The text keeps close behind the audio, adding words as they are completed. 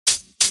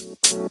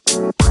Hey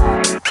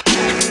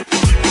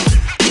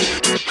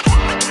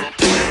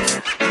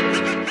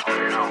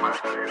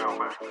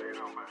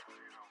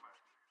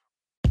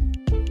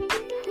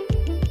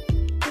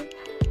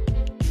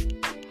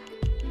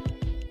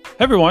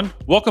everyone,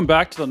 welcome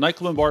back to the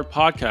Nightclub and Bar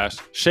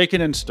podcast,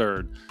 Shaken and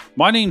Stirred.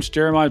 My name's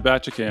Jeremiah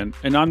Batchican,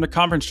 and I'm the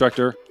conference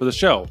director for the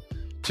show.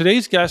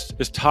 Today's guest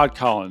is Todd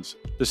Collins,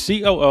 the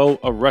COO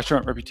of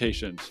Restaurant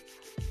Reputations.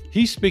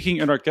 He's speaking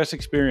in our guest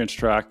experience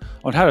track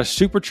on how to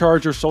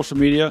supercharge your social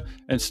media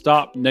and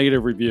stop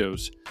negative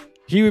reviews.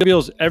 He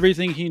reveals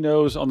everything he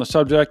knows on the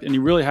subject, and he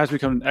really has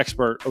become an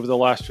expert over the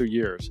last few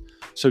years.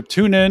 So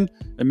tune in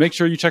and make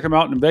sure you check him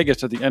out in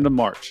Vegas at the end of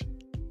March.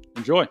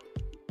 Enjoy.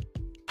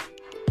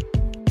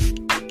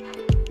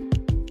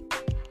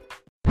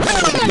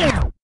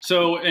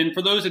 So, and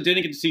for those that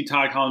didn't get to see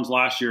Todd Collins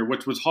last year,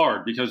 which was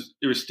hard because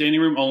it was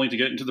standing room only to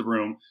get into the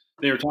room,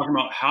 they were talking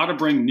about how to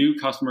bring new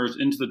customers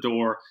into the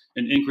door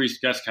and increase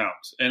guest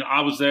counts. And I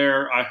was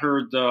there. I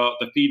heard the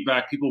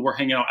feedback. People were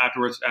hanging out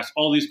afterwards, asked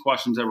all these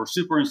questions that were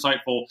super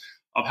insightful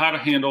of how to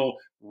handle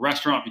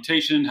restaurant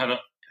reputation, how to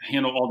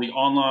handle all the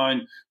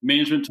online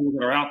management tools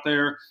that are out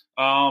there.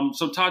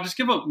 So, Todd, just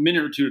give a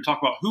minute or two to talk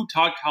about who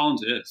Todd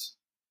Collins is.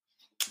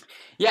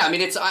 Yeah, I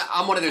mean,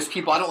 I'm one of those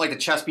people. I don't like to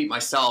chest beat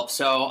myself.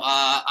 So,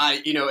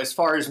 as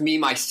far as me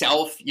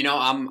myself,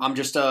 I'm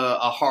just a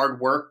hard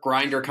work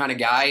grinder kind of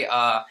guy.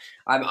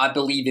 I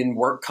believe in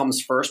work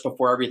comes first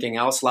before everything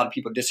else. A lot of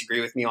people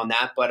disagree with me on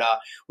that, but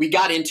we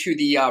got into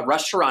the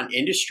restaurant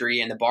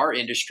industry and the bar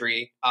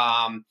industry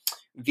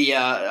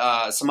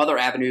via some other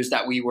avenues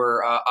that we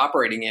were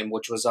operating in,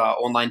 which was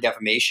online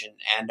defamation.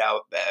 And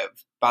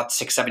about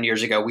 6-7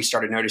 years ago, we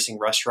started noticing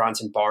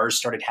restaurants and bars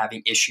started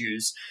having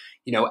issues.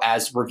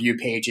 As review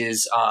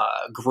pages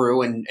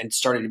grew and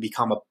started to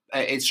become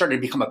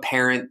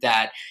apparent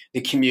that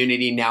the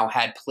community now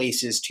had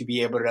places to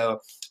be able to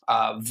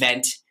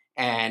vent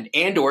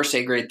and or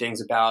say great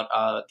things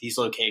about these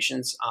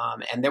locations.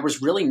 And there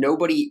was really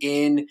nobody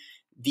in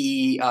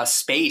the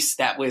space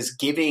that was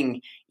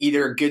giving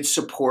either good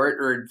support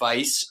or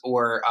advice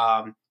or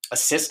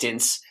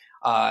assistance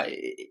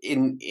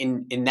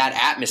in that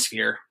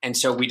atmosphere. And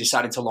so we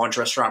decided to launch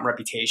Restaurant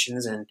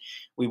Reputations, and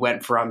we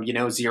went from,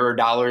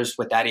 $0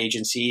 with that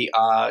agency,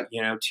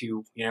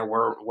 to,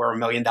 we're $1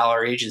 million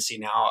agency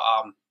now,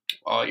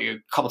 a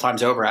couple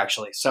times over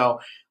actually. So,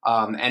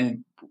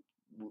 and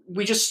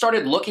we just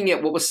started looking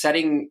at what was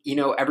setting,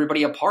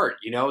 everybody apart.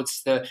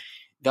 It's the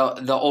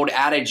old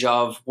adage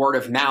of word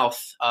of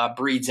mouth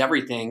breeds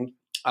everything.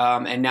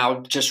 And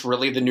now just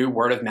really the new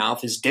word of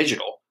mouth is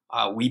digital.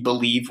 We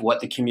believe what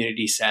the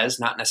community says,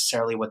 not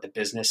necessarily what the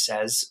business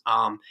says,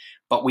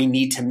 but we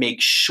need to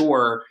make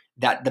sure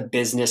that the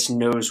business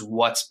knows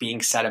what's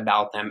being said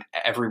about them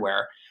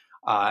everywhere,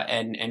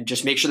 and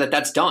just make sure that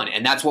that's done.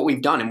 And that's what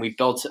we've done. And we've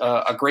built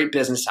a great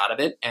business out of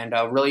it, and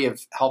really have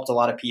helped a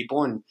lot of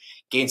people and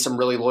gained some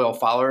really loyal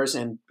followers.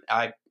 And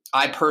I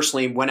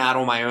personally went out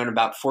on my own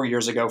about 4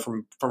 years ago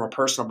from a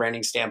personal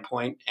branding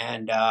standpoint,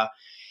 and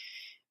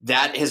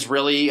that has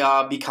really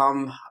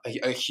become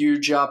a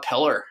huge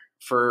pillar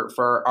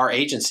for our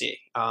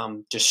agency,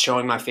 just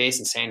showing my face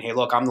and saying, hey,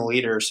 look, I'm the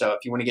leader. So if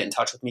you want to get in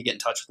touch with me, get in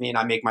touch with me. And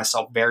I make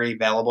myself very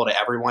available to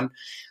everyone.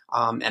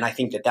 And I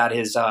think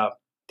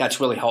that's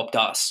really helped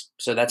us.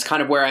 So that's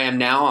kind of where I am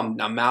now.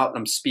 I'm out,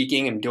 I'm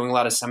speaking, I'm doing a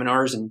lot of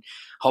seminars and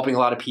helping a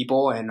lot of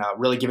people, and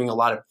really giving a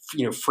lot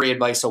of, free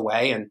advice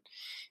away. And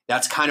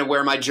that's kind of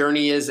where my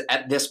journey is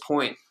at this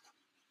point.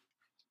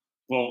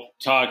 Well,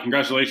 Todd,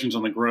 congratulations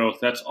on the growth.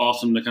 That's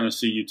awesome to kind of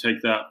see you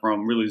take that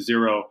from really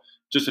zero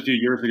just a few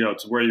years ago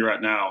to where you're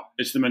at now.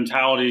 It's the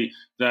mentality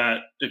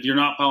that if you're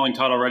not following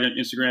Todd already on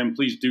Instagram,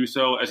 please do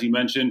so. As he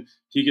mentioned,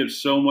 he gives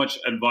so much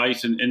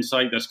advice and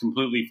insight that's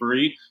completely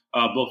free,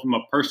 both from a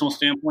personal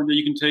standpoint that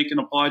you can take and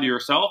apply to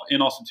yourself,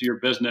 and also to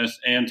your business,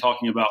 and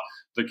talking about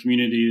the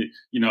community,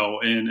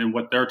 and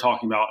what they're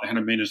talking about and how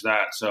to manage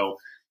that. So,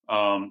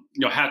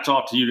 hats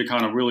off to you to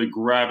kind of really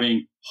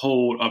grabbing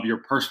hold of your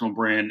personal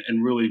brand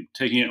and really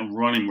taking it and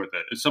running with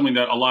it. It's something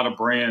that a lot of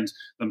brands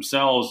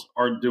themselves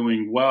are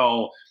doing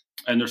well.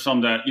 And there's some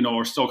that,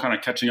 are still kind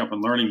of catching up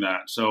and learning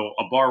that. So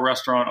a bar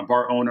restaurant, a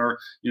bar owner,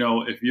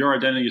 if your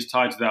identity is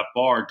tied to that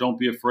bar, don't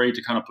be afraid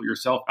to kind of put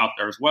yourself out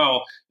there as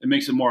well. It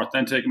makes it more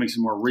authentic. It makes it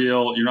more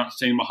real. You're not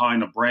staying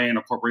behind a brand,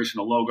 a corporation,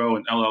 a logo,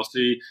 an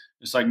LLC.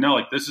 It's like, no,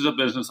 this is a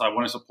business I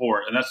want to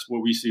support. And that's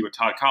what we see with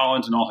Todd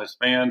Collins and all his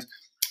fans.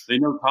 They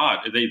know Todd.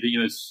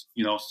 It's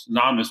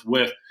synonymous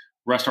with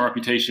Restaurant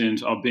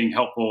Reputations of being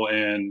helpful.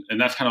 And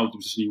that's kind of the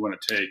position you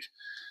want to take.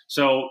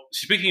 So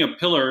speaking of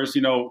pillars,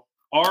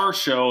 our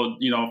show,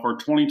 for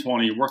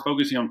 2020, we're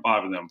focusing on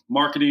 5 of them: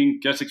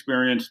 marketing, guest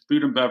experience,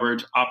 food and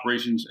beverage,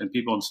 operations, and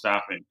people and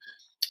staffing.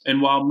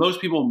 And while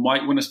most people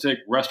might want to stick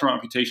Restaurant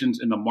Reputations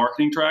in the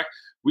marketing track,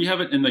 we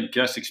have it in the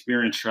guest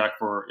experience track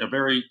for a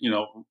very,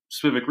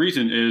 specific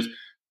reason. Is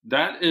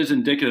that is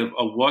indicative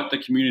of what the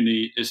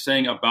community is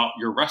saying about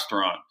your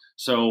restaurant,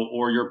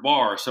 or your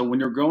bar. So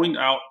when you're going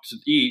out to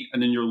eat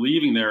and then you're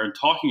leaving there and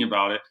talking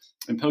about it,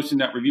 and posting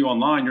that review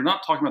online, you're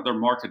not talking about their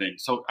marketing.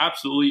 So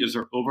absolutely, is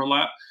there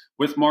overlap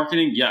with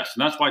marketing? Yes.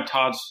 And that's why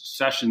Todd's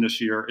session this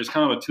year is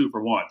kind of a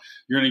 2-for-1.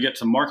 You're going to get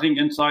some marketing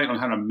insight on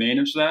how to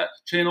manage that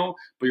channel,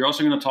 but you're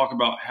also going to talk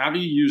about how do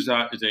you use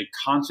that as a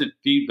constant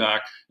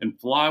feedback and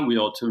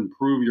flywheel to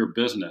improve your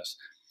business.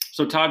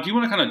 So Todd, do you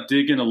want to kind of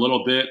dig in a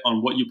little bit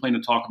on what you plan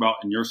to talk about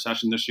in your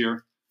session this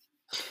year?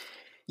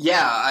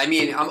 Yeah, I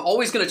mean, I'm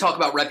always going to talk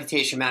about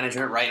reputation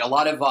management, right? A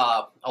lot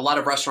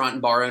of restaurant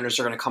and bar owners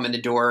are going to come in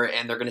the door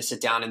and they're going to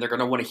sit down and they're going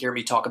to want to hear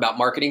me talk about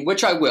marketing,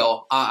 which I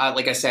will.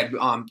 Like I said,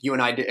 you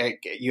and I,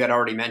 you had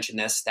already mentioned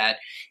this, that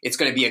it's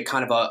going to be a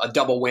kind of a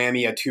double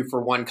whammy, a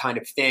 2-for-1 kind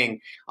of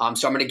thing.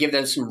 So I'm going to give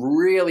them some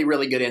really,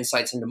 really good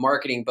insights into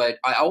marketing. But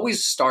I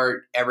always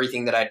start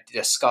everything that I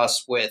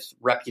discuss with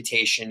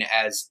reputation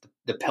as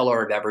the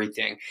pillar of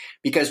everything,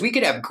 because we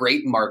could have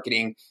great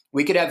marketing.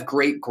 We could have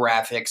great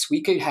graphics.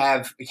 We could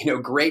have,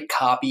 great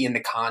copy in the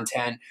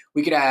content.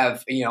 We could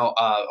have,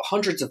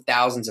 hundreds of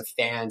thousands of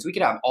fans. We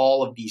could have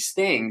all of these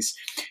things.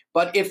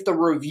 But if the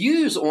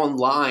reviews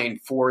online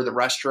for the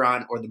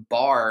restaurant or the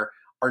bar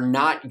are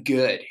not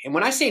good, and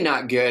when I say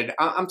not good,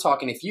 I'm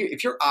talking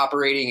if you're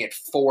operating at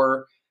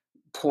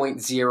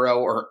 4.0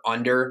 or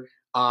under,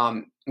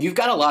 you've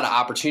got a lot of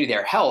opportunity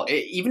there. Hell,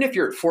 even if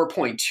you're at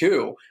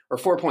 4.2 or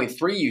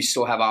 4.3, you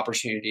still have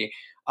opportunity.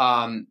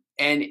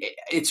 And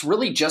it's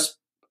really just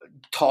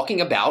talking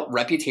about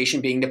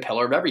reputation being the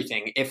pillar of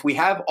everything. If we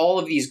have all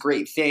of these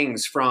great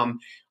things from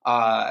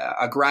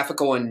a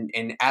graphical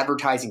and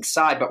advertising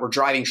side, but we're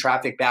driving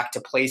traffic back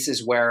to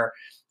places where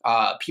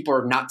people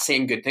are not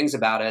saying good things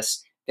about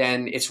us,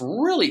 then it's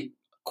really,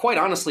 quite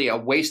honestly, a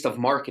waste of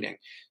marketing.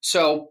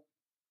 So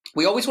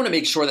we always want to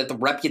make sure that the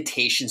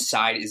reputation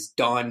side is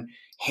done,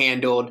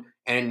 handled,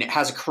 and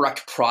has a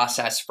correct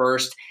process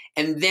first.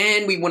 And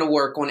then we want to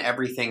work on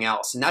everything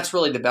else. And that's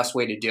really the best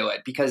way to do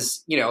it.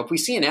 Because, if we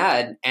see an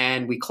ad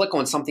and we click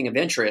on something of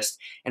interest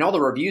and all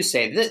the reviews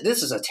say,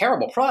 this is a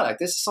terrible product,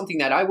 this is something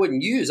that I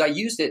wouldn't use, I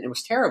used it and it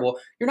was terrible,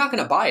 you're not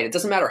going to buy it. It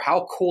doesn't matter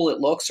how cool it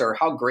looks or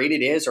how great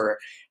it is or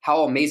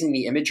how amazing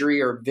the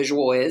imagery or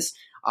visual is.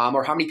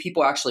 Or how many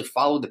people actually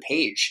follow the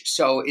page.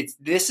 So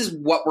this is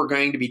what we're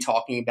going to be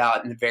talking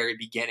about in the very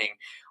beginning.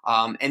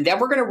 And then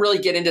we're going to really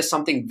get into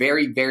something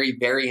very, very,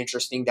 very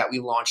interesting that we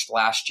launched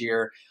last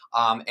year.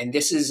 And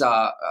this is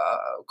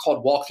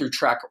called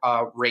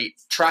walkthrough rate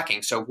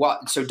tracking. So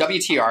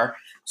WTR.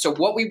 So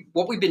what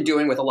we've been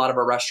doing with a lot of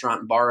our restaurant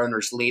and bar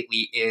owners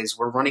lately is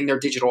we're running their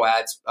digital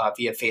ads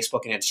via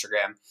Facebook and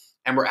Instagram,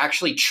 and we're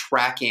actually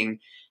tracking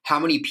how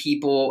many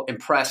people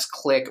impress,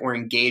 click, or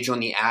engage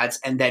on the ads,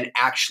 and then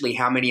actually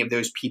how many of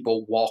those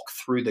people walk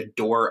through the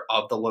door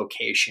of the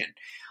location.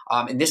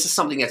 And this is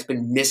something that's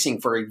been missing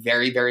for a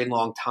very, very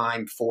long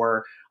time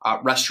for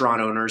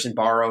restaurant owners and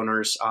bar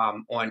owners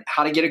on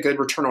how to get a good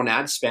return on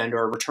ad spend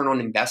or a return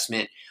on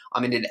investment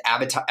into the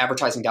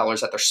advertising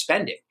dollars that they're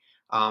spending.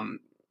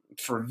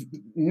 For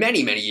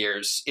many, many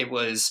years, it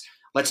was,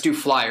 let's do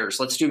flyers,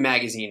 let's do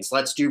magazines,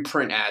 let's do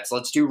print ads,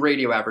 let's do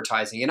radio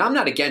advertising. And I'm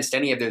not against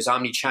any of those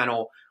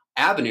omni-channel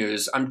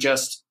avenues.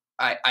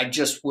 I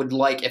just would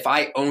like, if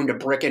I owned a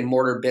brick and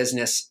mortar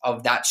business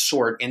of that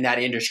sort in that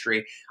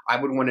industry, I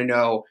would want to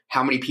know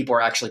how many people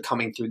are actually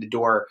coming through the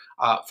door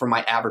for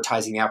my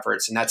advertising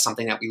efforts. And that's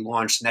something that we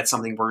launched. And that's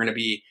something we're going to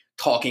be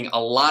talking a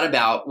lot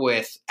about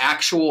with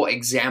actual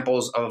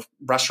examples of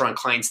restaurant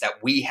clients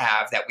that we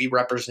have, that we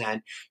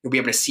represent. You'll be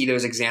able to see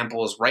those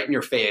examples right in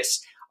your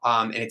face.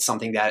 And it's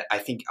something that I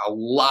think a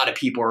lot of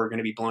people are going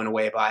to be blown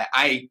away by.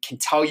 I can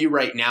tell you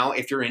right now,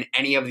 if you're in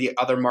any of the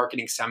other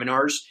marketing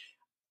seminars,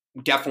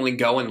 definitely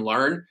go and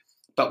learn.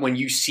 But when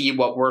you see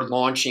what we're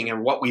launching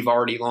and what we've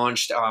already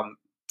launched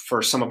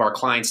for some of our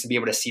clients to be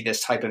able to see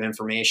this type of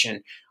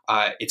information,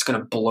 it's going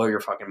to blow your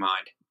fucking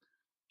mind.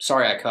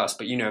 Sorry I cussed,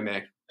 but you know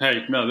me.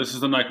 Hey, no, this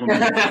is the night when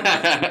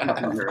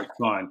it's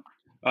fine.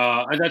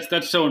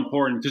 That's so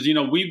important because,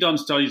 we've done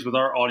studies with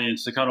our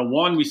audience to kind of,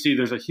 one, we see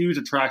there's a huge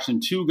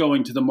attraction to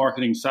going to the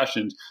marketing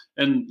sessions.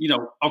 And,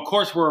 of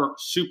course, we're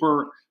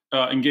super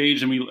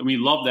engaged and we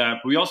love that.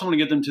 But we also want to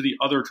get them to the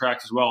other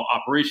tracks as well.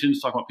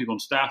 Operations, talk about people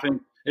and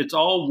staffing. It's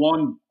all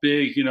one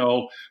big,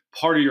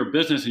 part of your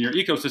business and your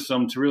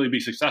ecosystem to really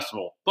be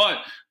successful. But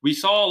we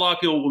saw a lot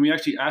of people, when we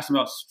actually asked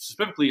them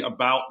specifically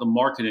about the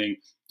marketing,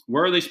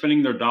 where are they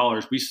spending their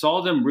dollars? We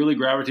saw them really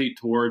gravitate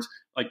towards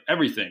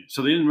everything.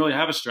 So they didn't really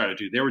have a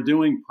strategy. They were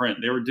doing print.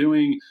 They were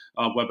doing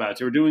web ads.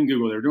 They were doing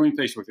Google. They were doing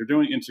Facebook. They're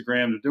doing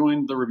Instagram. They're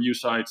doing the review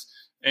sites.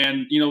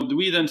 And,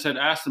 we then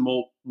asked them,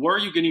 well, where are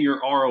you getting your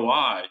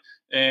ROI?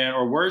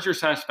 Or where's your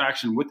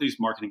satisfaction with these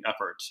marketing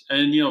efforts?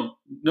 And,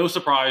 no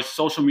surprise,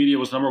 social media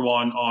was number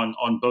one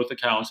on both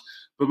accounts.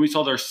 But we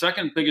saw their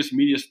second biggest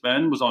media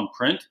spend was on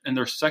print, and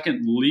their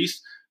second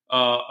least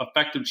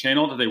effective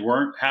channel that they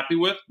weren't happy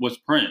with was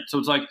print. So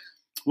it's like,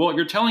 well, if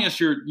you're telling us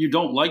you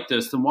don't like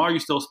this, then why are you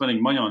still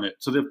spending money on it?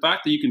 So the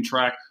fact that you can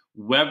track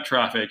web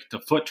traffic to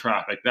foot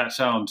traffic, that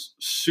sounds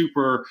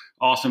super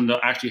awesome to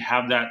actually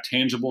have that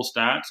tangible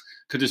stats,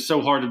 because it's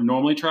so hard to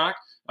normally track.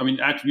 I mean,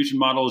 attribution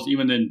models,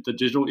 even in the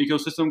digital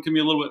ecosystem, can be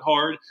a little bit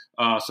hard.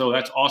 So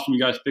that's awesome. You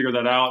guys figure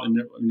that out.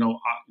 And,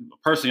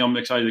 personally, I'm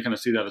excited to kind of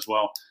see that as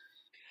well.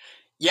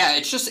 Yeah,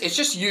 it's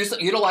just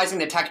utilizing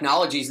the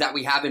technologies that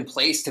we have in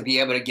place to be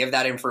able to give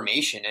that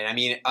information. And I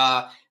mean,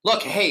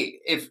 look, hey,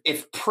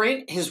 if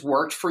print has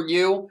worked for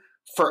you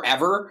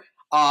forever,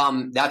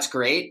 that's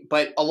great.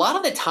 But a lot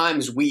of the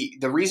times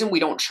the reason we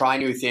don't try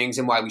new things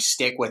and why we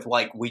stick with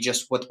what we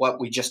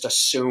just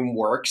assume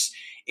works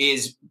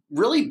is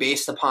really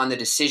based upon the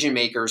decision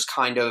makers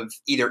kind of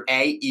either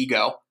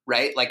ego,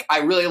 right? Like I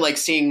really like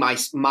seeing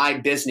my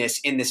business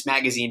in this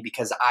magazine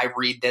because I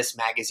read this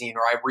magazine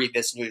or I read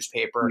this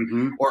newspaper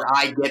or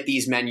I get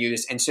these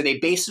menus. And so they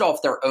base it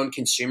off their own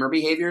consumer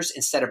behaviors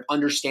instead of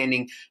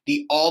understanding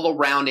the all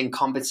around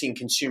encompassing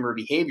consumer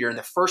behavior. And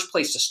the first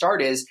place to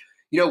start is,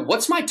 what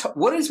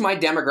is my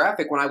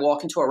demographic when I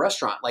walk into a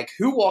restaurant? Like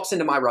who walks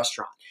into my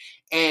restaurant?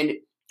 And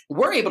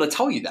we're able to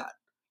tell you that,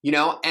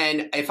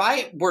 and if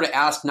I were to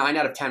ask 9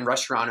 out of 10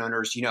 restaurant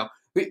owners,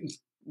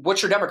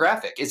 what's your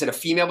demographic? Is it a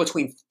female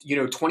between,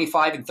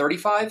 25 and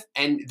 35?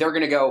 And they're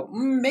going to go,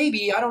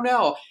 maybe, I don't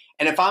know.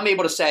 And if I'm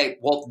able to say,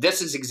 well, this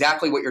is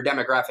exactly what your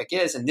demographic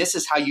is, and this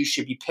is how you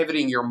should be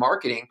pivoting your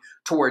marketing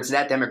towards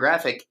that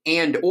demographic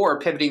and or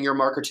pivoting your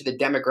market to the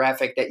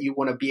demographic that you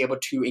want to be able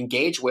to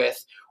engage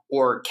with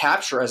or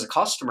capture as a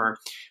customer.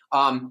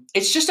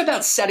 It's just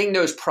about setting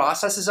those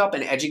processes up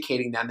and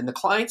educating them. And the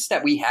clients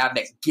that we have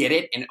that get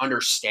it and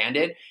understand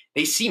it,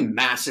 they see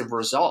massive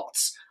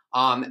results.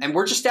 And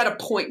we're just at a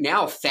point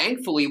now,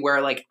 thankfully,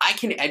 where like I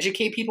can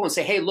educate people and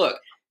say, hey, look,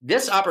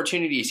 this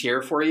opportunity is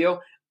here for you.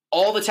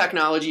 All the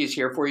technology is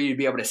here for you to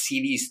be able to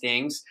see these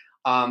things.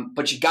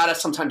 But you got to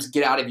sometimes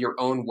get out of your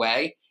own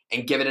way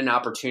and give it an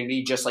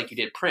opportunity, just like you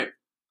did print.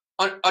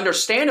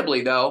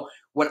 Understandably, though,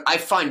 what I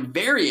find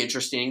very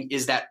interesting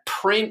is that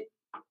print,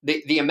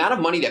 the amount of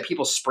money that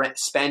people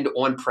spend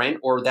on print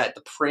or that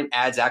the print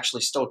ads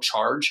actually still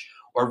charge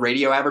or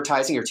radio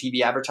advertising or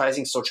TV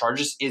advertising still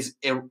charges is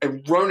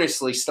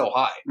erroneously still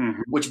high,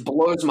 which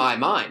blows my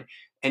mind.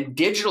 And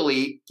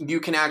digitally, you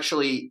can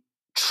actually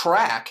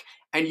track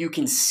and you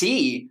can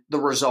see the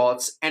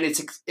results, and it's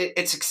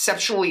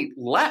exceptionally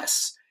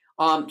less.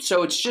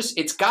 So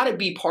it's got to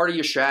be part of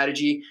your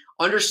strategy.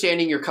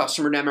 Understanding your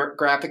customer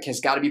demographic has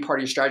got to be part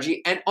of your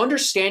strategy, and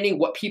understanding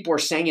what people are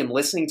saying and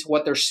listening to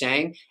what they're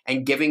saying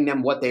and giving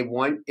them what they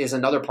want is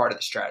another part of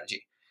the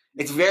strategy.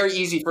 It's very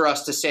easy for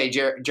us to say,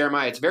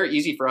 Jeremiah, it's very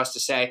easy for us to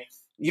say,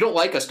 you don't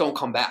like us, don't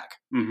come back.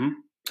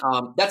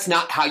 That's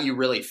not how you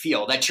really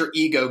feel. That's your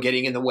ego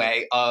getting in the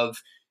way of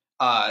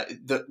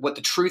what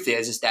the truth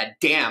is that,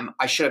 damn,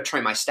 I should have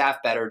trained my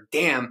staff better.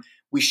 Damn,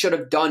 we should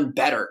have done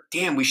better.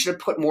 Damn, we should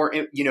have put more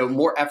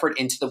effort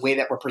into the way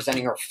that we're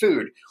presenting our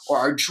food or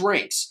our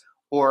drinks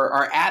or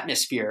our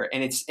atmosphere.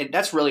 And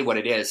that's really what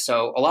it is.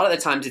 So a lot of the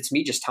times it's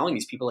me just telling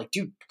these people like,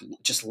 dude,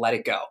 just let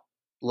it go.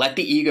 Let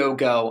the ego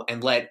go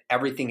and let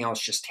everything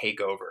else just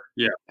take over.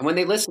 Yeah. And when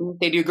they listen,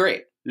 they do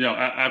great.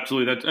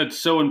 Absolutely. That's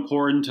so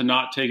important to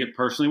not take it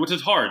personally, which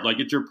is hard. Like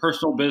it's your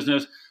personal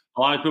business.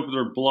 A lot of people put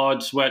their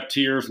blood, sweat,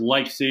 tears,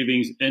 life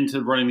savings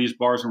into running these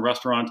bars and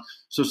restaurants.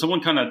 So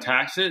someone kind of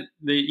attacks it,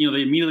 they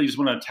immediately just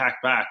want to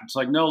attack back. It's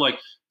like, no, like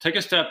take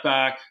a step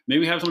back,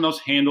 maybe have someone else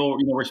handle,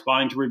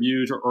 responding to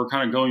reviews or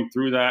kind of going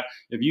through that.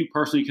 If you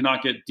personally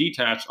cannot get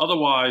detached,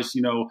 otherwise,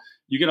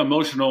 you get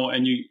emotional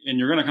and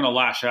you're going to kind of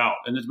lash out,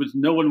 and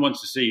no one wants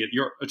to see it.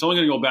 It's only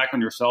going to go back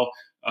on yourself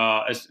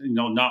as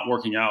not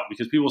working out,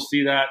 because people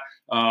see that.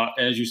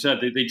 As you said,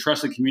 they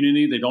trust the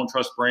community. They don't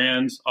trust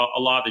brands a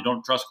lot. They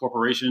don't trust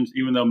corporations,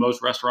 even though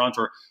most restaurants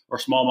are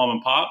small mom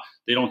and pop.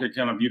 They don't get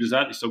kind of viewed as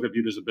that. They still get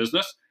viewed as a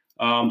business.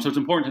 So it's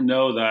important to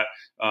know that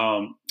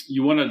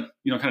you want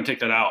to kind of take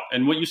that out.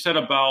 And what you said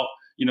about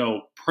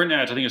print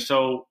ads, I think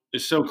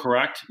is so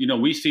correct.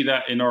 We see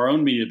that in our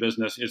own media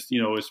business.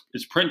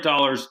 It's print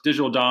dollars,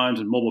 digital dimes,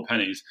 and mobile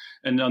pennies.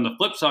 And on the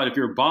flip side, if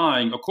you're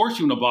buying, of course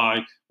you want to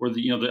buy where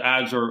the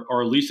ads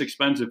are least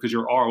expensive because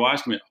your ROI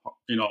is going to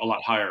be a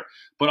lot higher.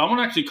 But I want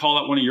to actually call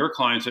out one of your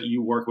clients that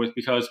you work with,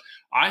 because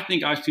I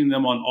think I've seen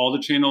them on all the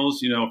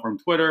channels, from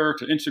Twitter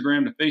to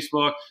Instagram to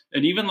Facebook,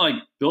 and even like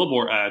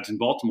billboard ads in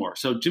Baltimore.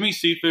 So Jimmy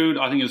Seafood,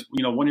 I think, is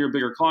one of your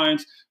bigger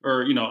clients,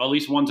 or at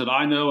least ones that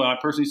I know and I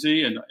personally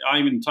see. And I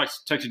even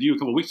texted you a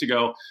couple of weeks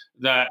ago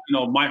that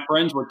my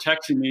friends were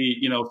texting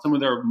me some of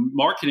their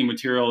marketing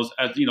materials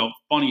as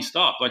funny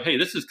stuff, like, hey,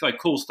 this is like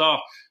cool stuff.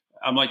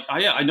 I'm like, oh,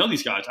 yeah, I know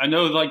these guys. I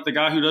know like the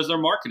guy who does their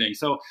marketing.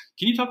 So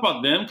can you talk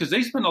about them? Because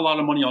they spend a lot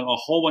of money on a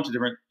whole bunch of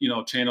different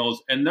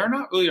channels, and they're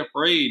not really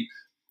afraid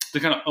to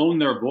kind of own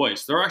their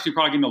voice. They're actually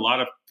probably getting a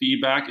lot of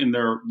feedback in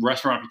their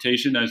restaurant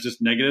reputation as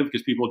just negative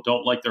because people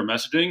don't like their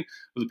messaging.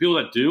 But the people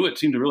that do, it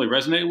seems to really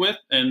resonate with.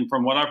 And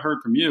from what I've heard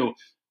from you,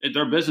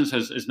 their business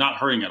is not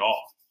hurting at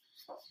all.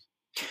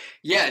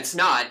 Yeah, it's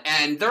not.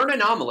 And they're an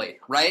anomaly,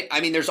 right? I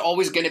mean, there's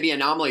always going to be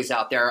anomalies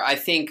out there. I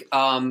think,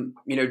 John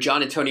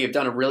and Tony have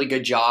done a really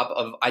good job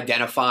of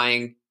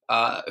identifying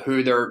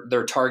who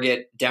their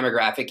target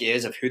demographic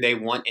is, of who they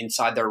want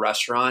inside their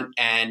restaurant.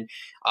 And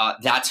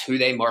that's who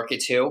they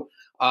market to.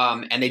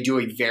 And they do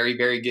a very,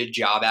 very good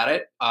job at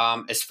it.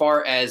 As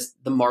far as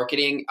the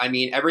marketing, I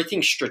mean,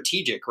 everything's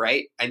strategic,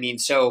 right? I mean,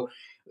 so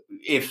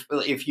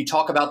if you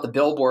talk about the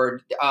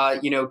billboard, I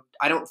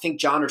don't think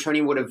John or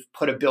Tony would have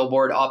put a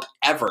billboard up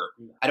ever.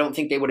 I don't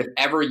think they would have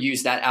ever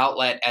used that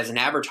outlet as an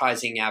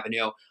advertising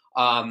avenue.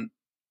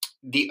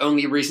 The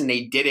only reason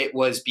they did it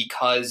was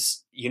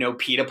because,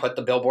 PETA put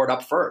the billboard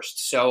up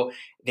first. So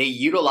they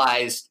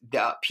utilized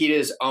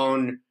PETA's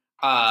own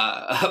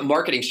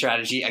marketing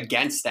strategy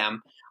against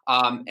them.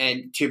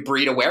 And to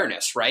breed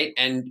awareness, right?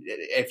 And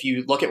if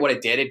you look at what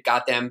it did, it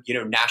got them,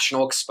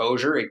 national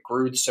exposure. It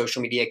grew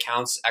social media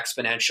accounts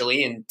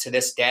exponentially, and to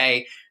this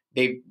day,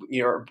 they,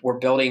 were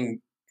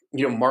building,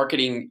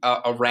 marketing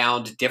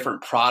around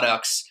different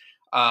products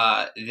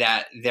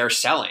that they're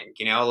selling.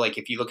 Like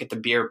if you look at the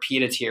beer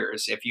PETA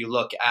tiers, if you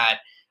look at,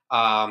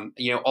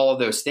 all of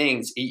those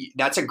things,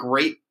 that's a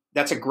great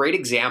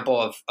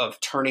example of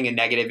turning a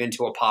negative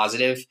into a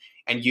positive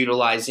and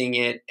utilizing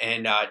it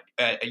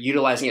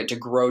to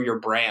grow your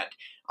brand.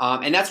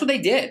 And that's what they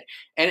did.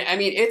 And I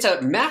mean, it's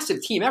a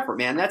massive team effort,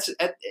 man. It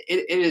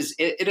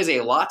is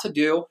a lot to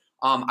do.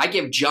 I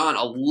give John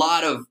a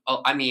lot.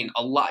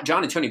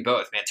 John and Tony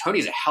both, man.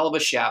 Tony's a hell of a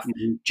chef.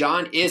 Mm-hmm.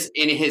 John is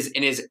in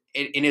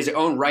his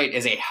own right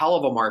is a hell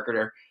of a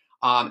marketer.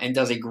 And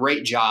does a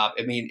great job.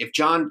 I mean, if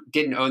John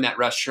didn't own that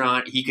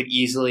restaurant, he could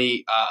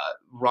easily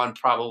run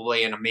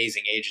probably an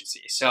amazing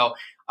agency. So,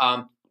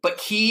 but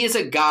he is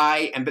a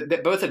guy, and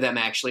both of them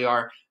actually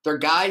are, they're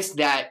guys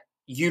that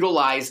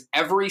utilize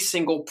every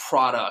single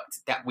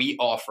product that we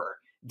offer.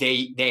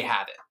 They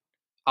have it.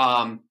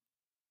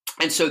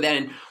 And so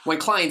then when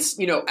clients,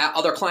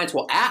 other clients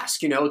will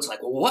ask, it's like,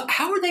 well,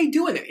 how are they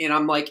doing it? And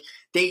I'm like,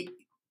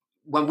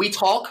 when we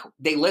talk,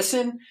 they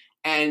listen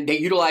and they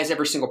utilize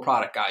every single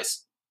product,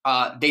 guys.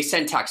 They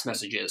send text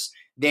messages.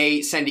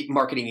 They send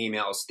marketing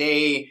emails.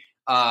 They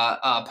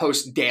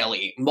post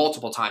daily,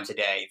 multiple times a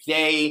day.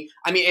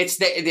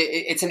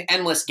 It's an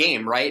endless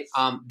game, right?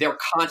 They're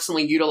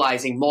constantly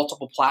utilizing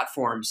multiple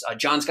platforms.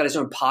 John's got his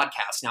own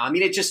podcast now. I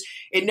mean,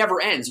 it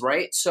never ends,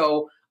 right?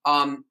 So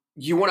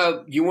you want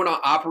to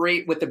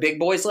operate with the big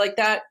boys like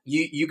that.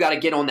 You got to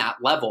get on that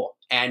level.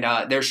 And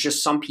there's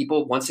just some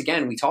people, once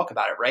again, we talk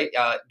about it, right?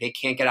 They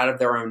can't get out of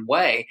their own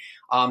way.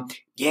 I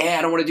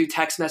don't want to do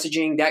text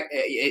messaging. That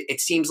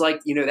it seems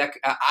like, that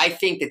I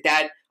think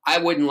that I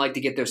wouldn't like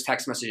to get those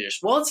text messages.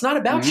 Well, it's not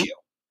about you.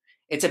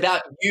 It's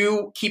about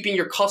you keeping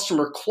your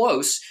customer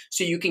close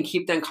so you can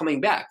keep them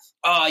coming back.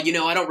 I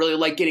don't really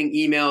like getting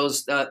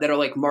emails that are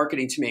like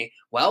marketing to me.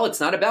 Well, it's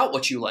not about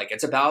what you like.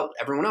 It's about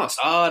everyone else.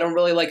 I don't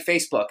really like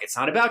Facebook. It's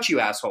not about you,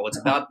 asshole. It's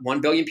about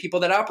 1 billion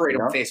people that operate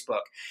on Facebook.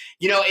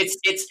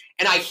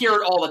 And I hear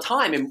it all the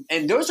time.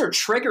 And those are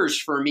triggers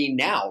for me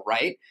now,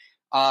 right?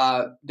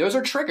 Those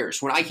are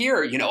triggers. When I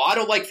hear, I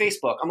don't like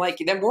Facebook, I'm like,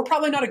 then we're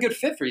probably not a good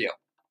fit for you.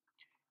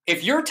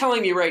 If you're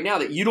telling me right now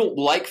that you don't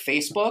like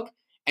Facebook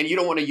and you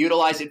don't want to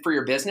utilize it for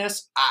your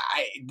business,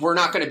 we're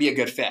not going to be a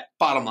good fit,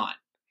 bottom line.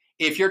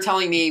 If you're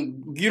telling me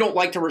you don't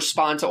like to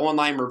respond to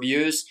online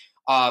reviews,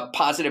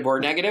 positive or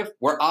negative,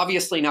 we're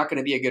obviously not going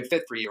to be a good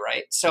fit for you,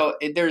 right? So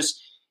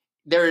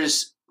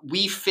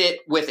we fit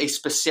with a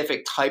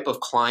specific type of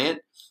client,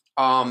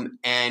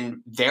 and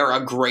they're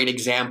a great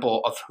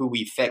example of who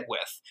we fit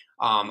with.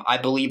 I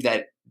believe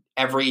that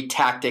every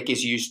tactic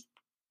is used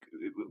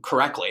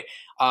correctly.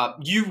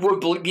 You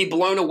would be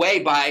blown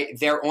away by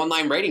their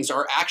online ratings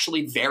are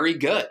actually very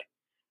good.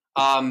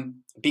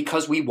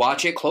 Because we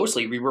watch it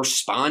closely, we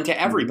respond to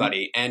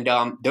everybody. And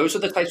those are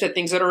the types of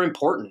things that are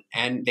important,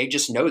 and they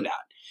just know that.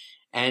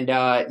 And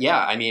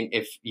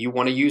if you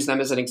want to use them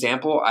as an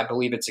example, I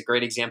believe it's a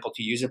great example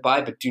to use it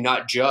by, but do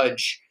not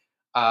judge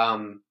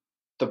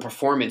the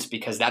performance,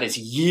 because that is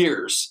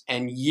years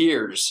and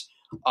years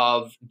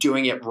of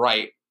doing it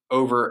right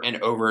over and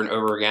over and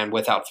over again,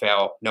 without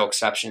fail, no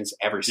exceptions,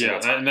 every single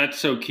time. And that's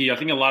so key. I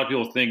think a lot of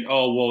people think,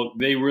 oh, well,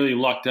 they really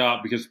lucked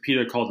out because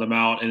PETA called them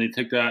out, and they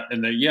took that,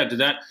 and did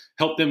that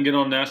help them get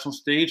on a national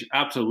stage?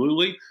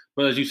 Absolutely.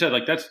 But as you said,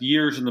 like, that's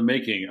years in the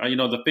making.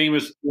 The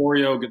famous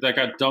Oreo that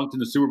got dunked in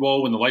the Super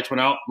Bowl when the lights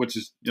went out, which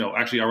is,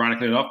 actually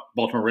ironically enough,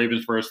 Baltimore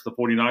Ravens versus the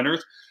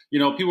 49ers.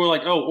 People were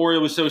like, oh, Oreo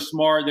was so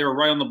smart. They were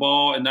right on the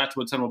ball, and that's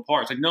what set them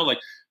apart. It's like, no, like,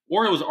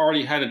 Oreo's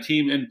already had a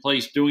team in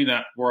place doing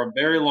that for a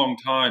very long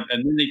time,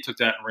 and then they took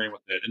that and ran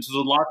with it. And so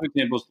there's a lot of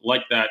examples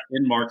like that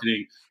in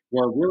marketing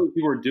where really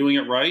people are doing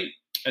it right,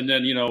 and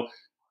then,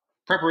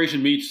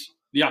 preparation meets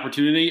the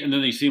opportunity, and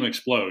then they see them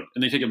explode,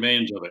 and they take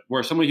advantage of it.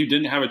 Where somebody who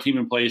didn't have a team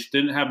in place,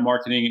 didn't have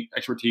marketing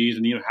expertise,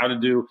 and how to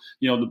do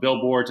the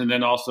billboards, and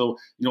then also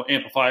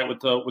amplify it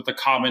with the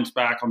comments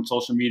back on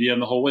social media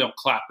and the whole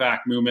clap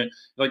back movement,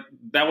 like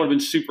that would have been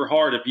super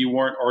hard if you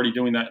weren't already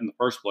doing that in the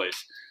first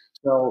place.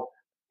 So.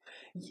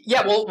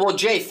 Yeah, well,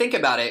 Jay, think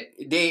about it.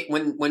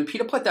 When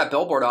PETA put that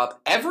billboard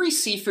up, every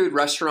seafood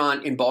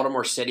restaurant in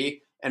Baltimore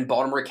City and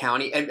Baltimore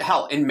County, and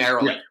hell, in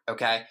Maryland,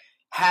 okay,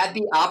 had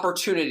the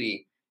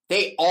opportunity.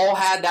 They all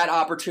had that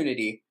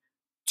opportunity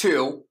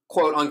to,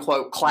 quote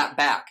unquote, clap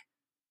back.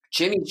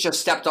 Jimmy's just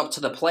stepped up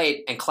to the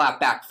plate and clapped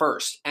back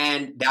first,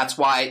 and that's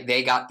why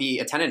they got the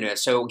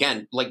attentiveness. So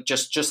again, like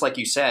just like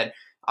you said,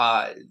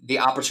 the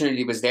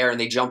opportunity was there, and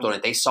they jumped on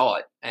it. They saw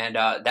it, and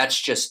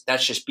that's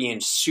just being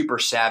super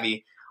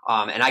savvy.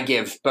 And I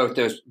give both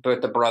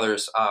the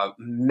brothers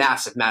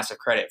massive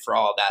credit for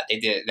all of that they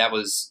did. That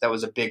was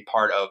a big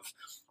part of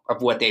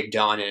what they've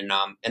done,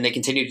 and they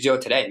continue to do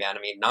it today, man.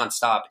 I mean,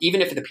 nonstop.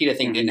 Even if the PETA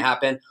thing didn't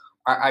happen,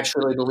 I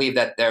truly believe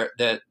that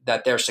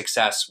their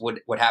success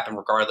would happen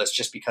regardless,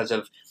 just because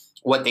of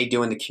what they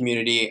do in the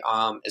community,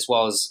 as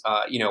well as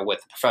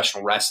with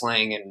professional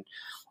wrestling and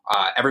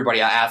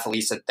everybody,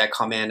 athletes that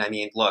come in. I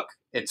mean, look,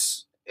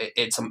 it's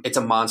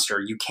a monster.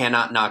 You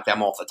cannot knock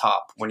them off the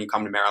top when you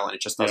come to Maryland.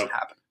 It just doesn't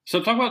happen.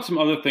 So talk about some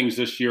other things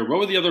this year. What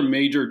were the other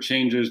major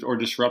changes or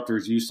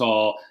disruptors you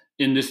saw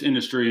in this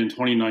industry in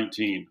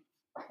 2019?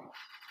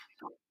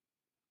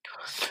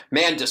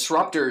 Man,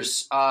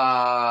 disruptors.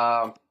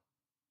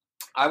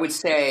 I would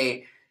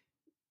say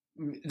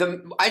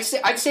I'd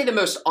say the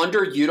most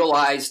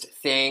underutilized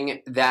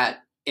thing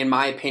that, in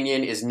my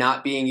opinion, is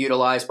not being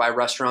utilized by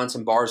restaurants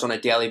and bars on a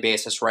daily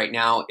basis right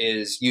now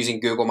is using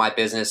Google My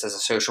Business as a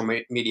social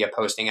media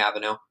posting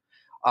avenue.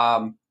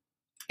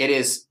 It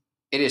is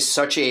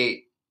such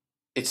a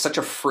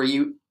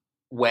free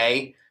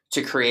way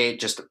to create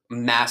just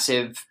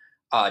massive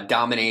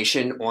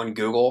domination on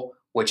Google,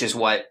 which is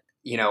what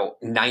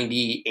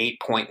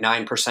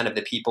 98.9% of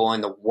the people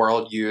in the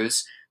world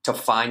use to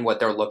find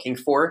what they're looking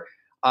for.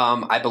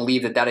 I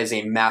believe that is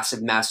a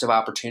massive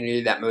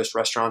opportunity that most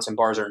restaurants and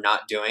bars are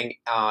not doing,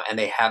 and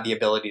they have the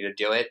ability to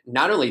do it.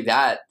 Not only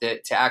that to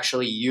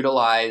actually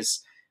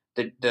utilize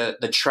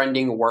the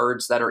trending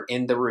words that are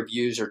in the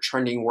reviews, or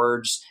trending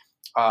words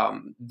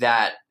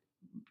that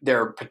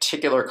their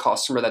particular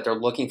customer that they're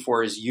looking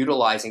for is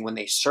utilizing when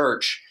they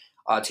search,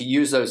 to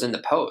use those in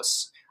the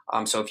posts.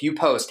 So if you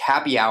post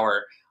happy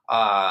hour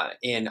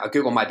in a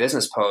Google My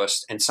Business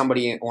post, and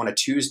somebody on a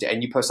Tuesday,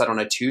 and you post that on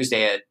a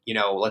Tuesday at,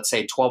 let's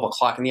say 12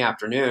 o'clock in the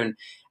afternoon,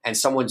 and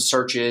someone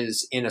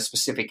searches in a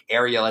specific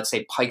area, let's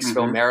say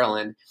Pikesville,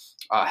 Maryland,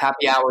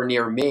 happy hour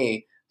near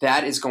me,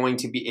 that is going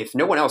to be, if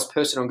no one else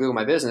posted on Google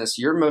My Business,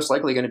 you're most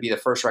likely going to be the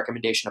first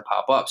recommendation to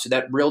pop up. So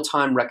that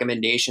real-time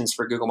recommendations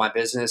for Google My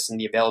Business and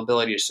the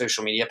availability of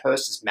social media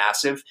posts is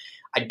massive.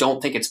 I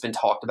don't think it's been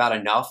talked about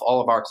enough.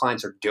 All of our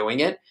clients are doing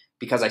it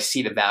because I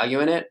see the value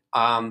in it.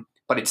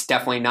 But it's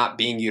definitely not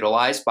being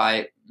utilized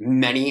by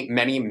many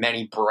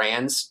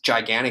brands,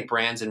 gigantic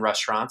brands and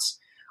restaurants.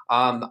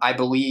 I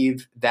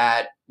believe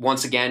that,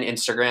 once again,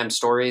 Instagram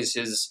stories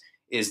is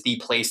the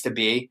place to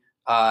be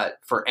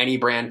for any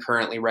brand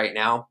currently right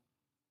now.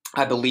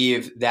 I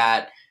believe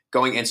that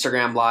going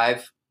Instagram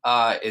live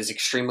is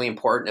extremely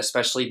important,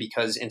 especially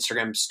because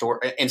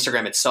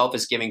Instagram itself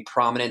is giving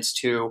prominence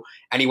to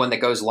anyone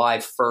that goes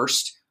live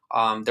first.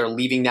 They're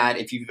leaving that.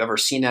 If you've ever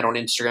seen that on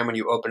Instagram, when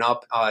you open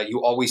up,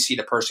 you always see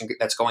the person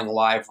that's going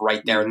live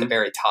right there at the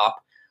very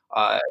top,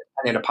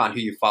 depending upon who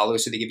you follow.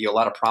 So they give you a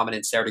lot of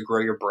prominence there to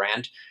grow your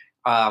brand.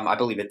 I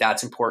believe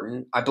that's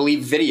important. I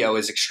believe video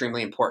is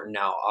extremely important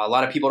now. A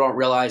lot of people don't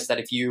realize that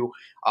if you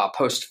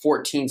post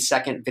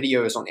 14-second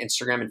videos on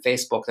Instagram and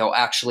Facebook, they'll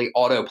actually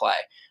autoplay.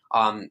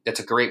 That's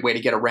a great way to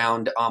get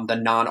around the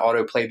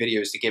non-autoplay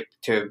videos to get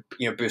to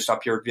boost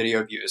up your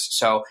video views.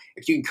 So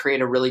if you can create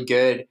a really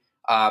good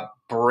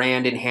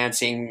brand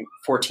enhancing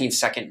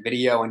 14-second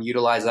video and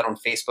utilize that on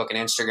Facebook and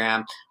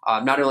Instagram,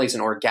 not only as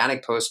an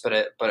organic post,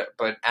 but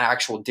an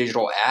actual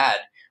digital ad,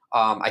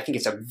 I think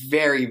it's a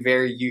very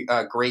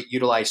great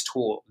utilized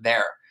tool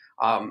there.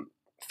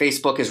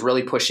 Facebook is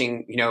really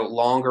pushing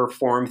longer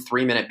form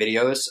 3-minute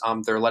videos.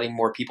 They're letting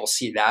more people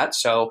see that.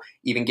 So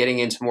even getting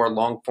into more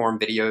long form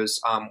videos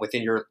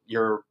within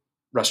your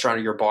restaurant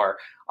or your bar,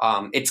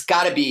 it's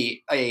got to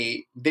be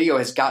video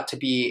has got to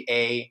be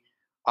a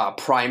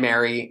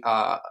primary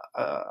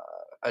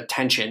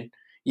attention.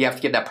 You have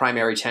to give that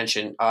primary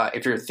attention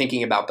if you're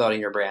thinking about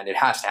building your brand. It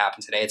has to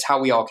happen today. It's how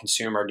we all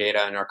consume our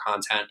data and our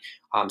content.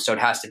 So it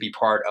has to be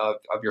part of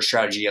your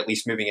strategy, at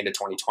least moving into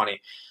 2020.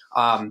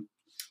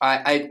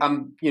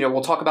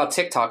 We'll talk about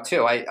TikTok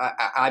too.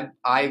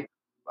 I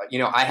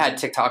had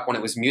TikTok when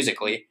it was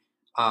Musical.ly,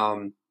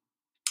 and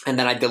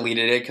then I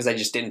deleted it because I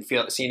just didn't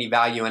see any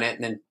value in it.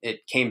 And then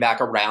it came back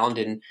around,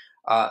 and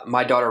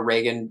my daughter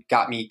Reagan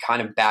got me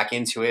kind of back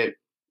into it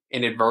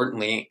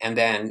inadvertently, and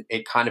then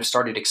it kind of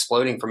started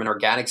exploding from an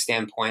organic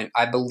standpoint.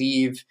 I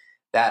believe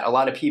that a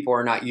lot of people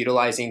are not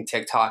utilizing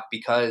TikTok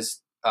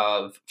because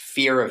of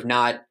fear of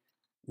not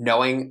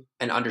knowing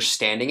and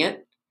understanding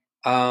it.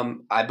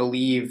 I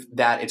believe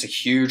that it's a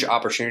huge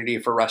opportunity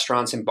for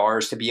restaurants and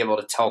bars to be able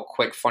to tell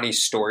quick, funny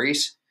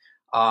stories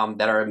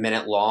that are a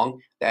minute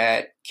long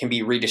that can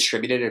be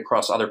redistributed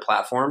across other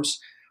platforms.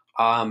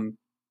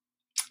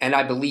 And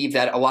I believe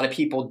that a lot of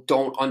people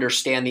don't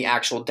understand the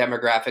actual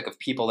demographic of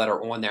people that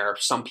are on there.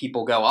 Some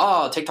people go,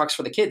 "Oh, TikTok's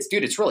for the kids."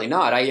 Dude, it's really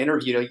not. I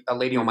interviewed a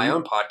lady on my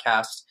own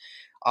podcast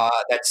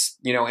that's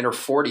in her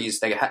 40s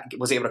that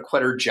was able to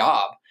quit her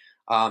job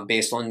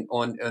based on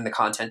the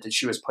content that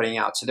she was putting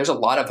out. So there's a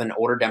lot of an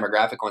older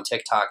demographic on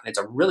TikTok, and it's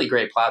a really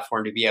great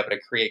platform to be able to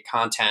create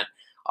content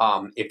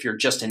if you're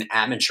just an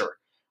amateur.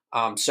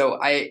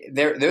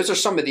 Those are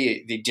some of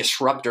the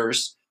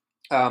disruptors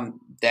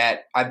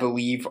that I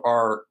believe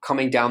are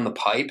coming down the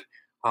pipe.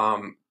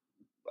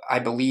 I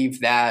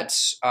believe that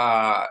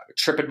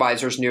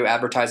TripAdvisor's new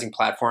advertising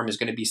platform is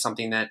going to be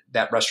something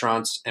that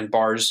restaurants and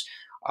bars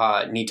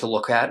need to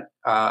look at.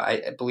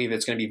 I believe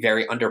it's going to be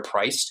very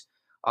underpriced.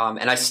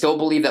 And I still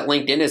believe that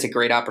LinkedIn is a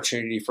great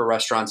opportunity for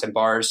restaurants and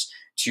bars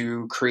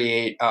to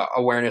create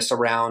awareness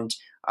around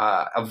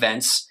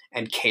events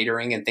and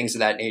catering and things of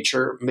that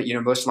nature. But,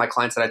 most of my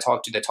clients that I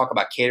talk to, they talk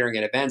about catering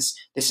and events.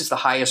 This is the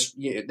highest,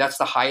 that's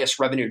the highest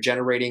revenue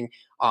generating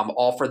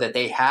offer that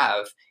they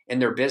have in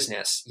their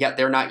business. Yet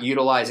they're not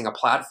utilizing a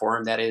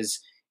platform that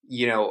is,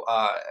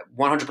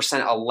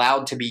 100%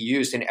 allowed to be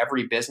used in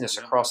every business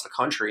across the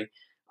country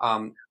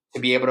to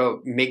be able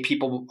to make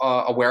people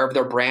aware of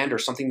their brand or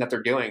something that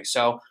they're doing.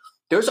 So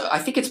I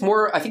think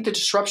the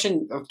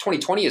disruption of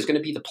 2020 is going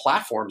to be the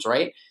platforms,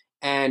 right?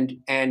 And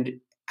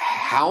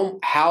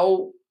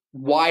how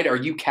wide are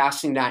you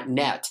casting that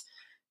net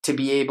to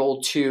be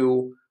able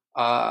to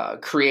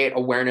create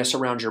awareness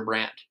around your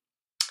brand?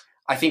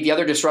 I think the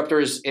other disruptor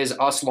is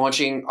us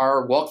launching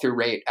our walkthrough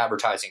rate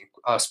advertising,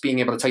 us being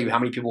able to tell you how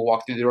many people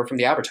walk through the door from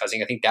the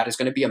advertising. I think that is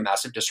going to be a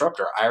massive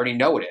disruptor. I already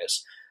know it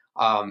is.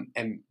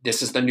 And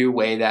this is the new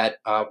way that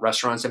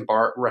restaurant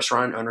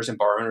owners and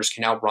bar owners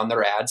can now run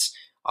their ads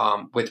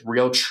with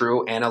real,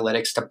 true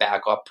analytics to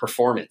back up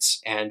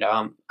performance. And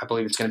I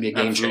believe it's going to be a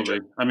game changer.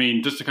 I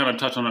mean, just to kind of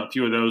touch on a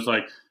few of those,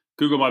 like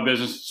Google My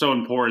Business is so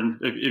important.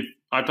 If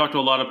I've talked to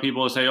a lot of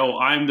people that say, "Oh,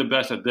 I'm the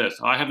best at this.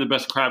 I have the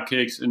best crab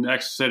cakes in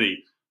X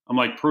city." I'm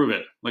like, prove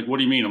it. Like, what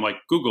do you mean? I'm like,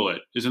 Google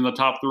it. Is in the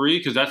top 3?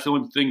 Because that's the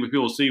only thing that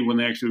people see when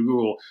they actually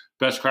Google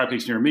best crab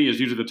cakes near me is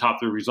usually the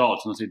top 3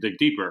 results unless they dig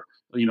deeper,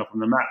 from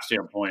the map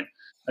standpoint.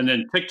 And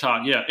then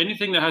TikTok,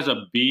 anything that has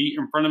a B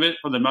in front of it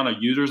for the amount of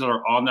users that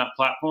are on that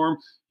platform,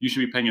 you should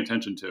be paying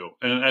attention to.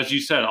 And as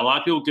you said, a lot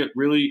of people get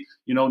really,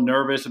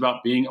 nervous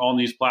about being on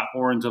these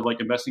platforms of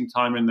like investing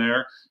time in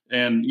there.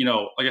 And,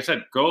 like I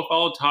said, go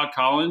follow Todd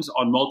Collins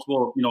on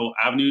multiple,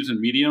 avenues and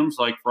mediums,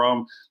 like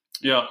from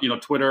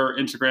Twitter,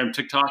 Instagram,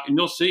 TikTok, and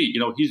you'll see,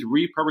 he's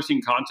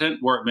repurposing content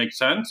where it makes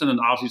sense. And then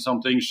obviously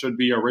some things should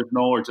be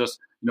original or just,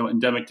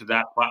 endemic to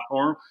that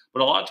platform.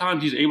 But a lot of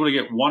times he's able to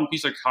get one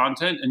piece of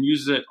content and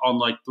uses it on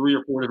like 3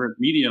 or 4 different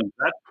mediums.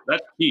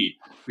 That's key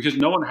because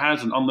no one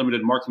has an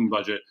unlimited marketing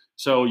budget.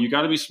 So you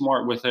got to be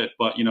smart with it.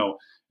 But,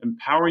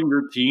 empowering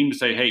your team to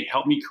say, hey,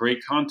 help me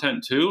create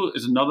content too,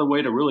 is another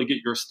way to really get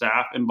your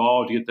staff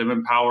involved, to get them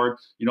empowered,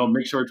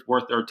 make sure it's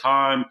worth their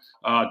time.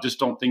 Just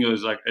don't think it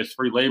was like it's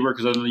free labor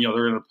because then,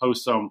 they're going to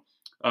post some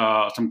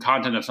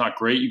content that's not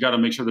great. You got to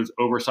make sure there's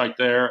oversight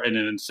there and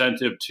an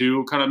incentive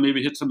to kind of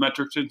maybe hit some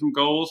metrics and some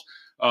goals.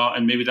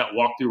 And maybe that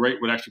walkthrough rate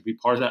would actually be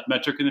part of that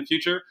metric in the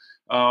future.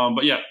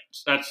 But yeah,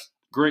 that's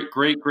great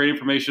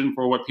information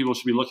for what people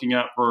should be looking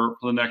at for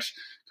the next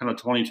kind of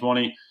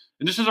 2020.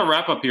 And just as a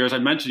wrap up here, as I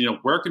mentioned,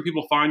 where can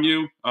people find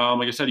you?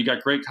 Like I said, you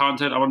got great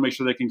content. I want to make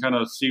sure they can kind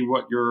of see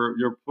what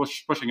you're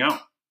pushing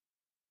out.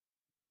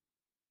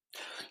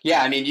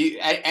 Yeah, I mean, you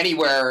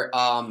anywhere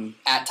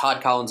at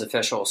Todd Collins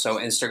Official. So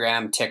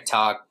Instagram,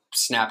 TikTok,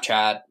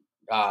 Snapchat,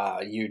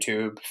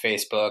 YouTube,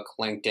 Facebook,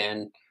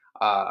 LinkedIn.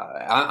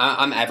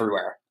 I'm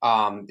everywhere.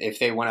 If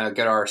they want to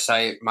go to our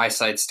site, my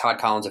site's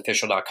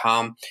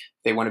toddcollinsofficial.com.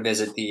 If they want to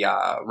visit the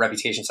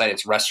Reputation site,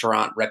 it's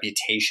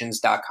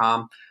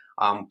restaurantreputations.com.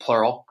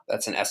 Plural,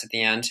 that's an S at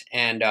the end.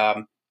 And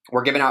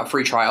we're giving out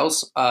free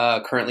trials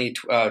currently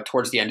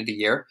towards the end of the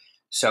year.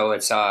 So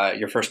it's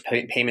your first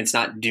payment's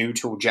not due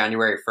till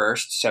January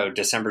 1st. So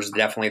December is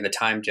definitely the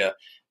time to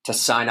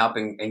sign up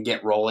and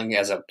get rolling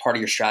as a part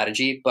of your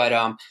strategy.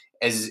 But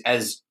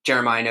as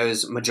Jeremiah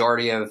knows,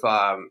 majority of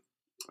the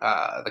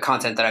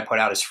content that I put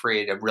out is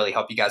free to really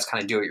help you guys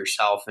kind of do it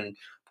yourself. And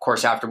of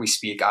course, after we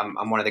speak,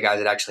 I'm one of the guys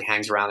that actually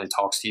hangs around and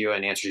talks to you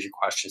and answers your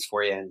questions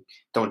for you. And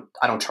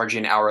I don't charge you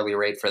an hourly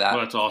rate for that.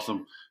 Well, that's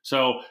awesome.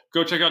 So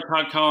go check out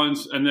Todd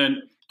Collins and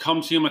then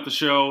come see him at the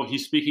show.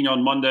 He's speaking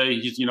on Monday.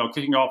 He's,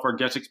 kicking off our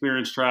guest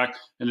experience track.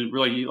 And it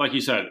really, like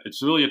you said,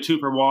 it's really a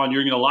 2-for-1.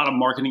 You're getting a lot of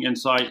marketing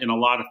insight and a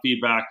lot of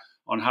feedback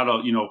on how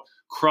to,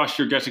 crush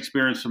your guest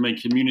experience from a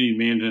community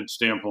management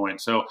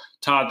standpoint. So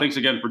Todd, thanks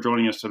again for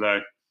joining us today.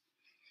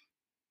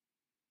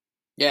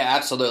 Yeah,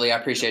 absolutely. I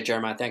appreciate it,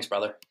 Jeremiah. Thanks,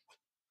 brother.